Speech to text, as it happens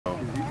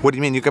What do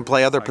you mean? You can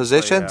play other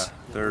positions? Play,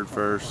 yeah. Third,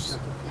 first,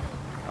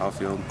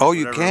 outfield. Oh,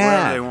 you whatever, can?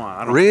 Whatever they want.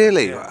 I don't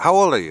really? care. How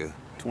old are you?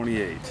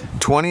 28.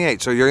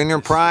 28. So you're in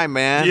your prime,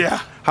 man.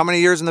 Yeah. How many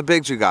years in the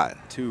bigs you got?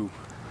 2.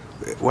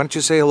 Why don't you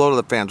say hello to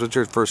the fans? What's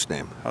your first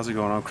name? How's it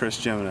going? I'm Chris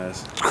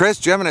Gimenez.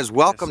 Chris Gimenez,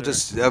 welcome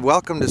yes, to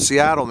welcome to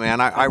Seattle, man.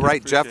 I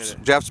write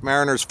Jeff's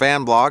Mariners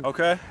fan blog.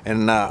 Okay.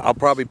 And I'll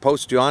probably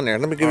post you on there.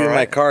 Let me give you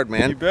my card,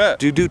 man. You bet.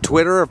 Do you do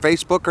Twitter or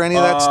Facebook or any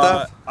of that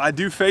stuff? I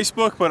do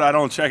Facebook, but I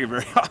don't check it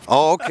very often.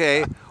 Oh,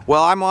 okay.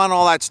 Well, I'm on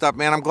all that stuff,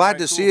 man. I'm glad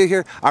to see you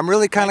here. I'm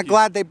really kind of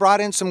glad they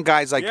brought in some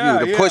guys like you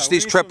to push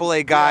these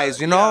AAA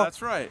guys, you know? Yeah,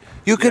 that's right.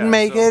 You can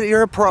make it.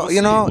 You're a pro,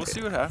 you know? We'll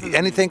see what happens.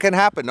 Anything can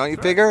happen, don't you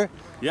figure?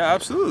 Yeah,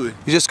 absolutely.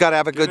 You just got to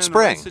have a good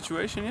spring.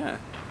 Situation, yeah.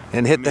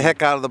 And hit the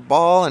heck out of the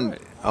ball. And,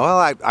 well,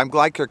 I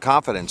like your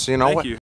confidence, you know? Thank you.